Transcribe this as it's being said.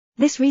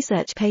This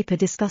research paper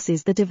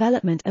discusses the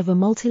development of a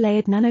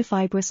multilayered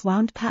nanofibrous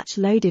wound patch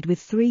loaded with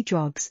 3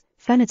 drugs,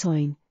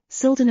 phenytoin,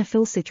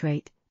 sildenafil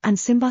citrate, and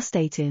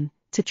simvastatin,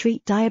 to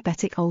treat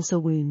diabetic ulcer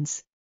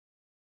wounds.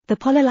 The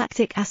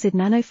polylactic acid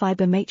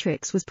nanofiber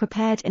matrix was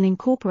prepared and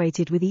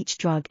incorporated with each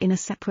drug in a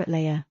separate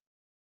layer.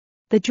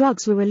 The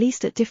drugs were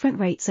released at different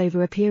rates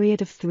over a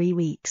period of 3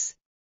 weeks.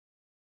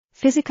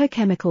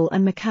 Physicochemical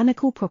and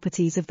mechanical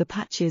properties of the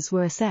patches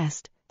were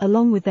assessed,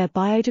 along with their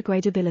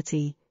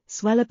biodegradability,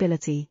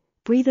 swellability,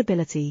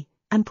 breathability,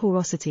 and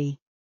porosity.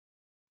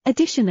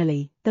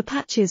 Additionally, the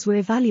patches were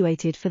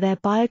evaluated for their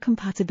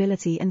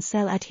biocompatibility and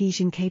cell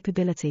adhesion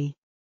capability.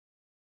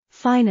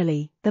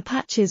 Finally, the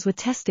patches were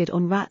tested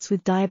on rats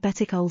with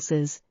diabetic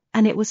ulcers,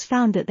 and it was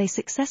found that they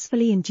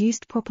successfully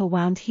induced proper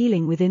wound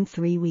healing within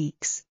 3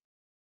 weeks.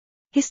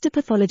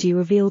 Histopathology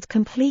revealed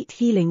complete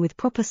healing with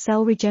proper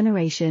cell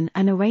regeneration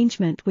and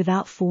arrangement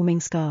without forming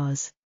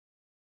scars.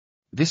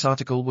 This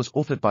article was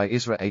authored by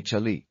Isra H.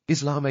 Ali,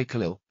 Islam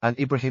Khalil, and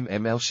Ibrahim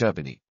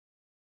El-Sherbiny.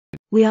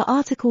 We are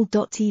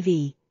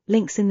RTCLTV,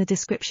 links in the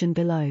description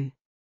below.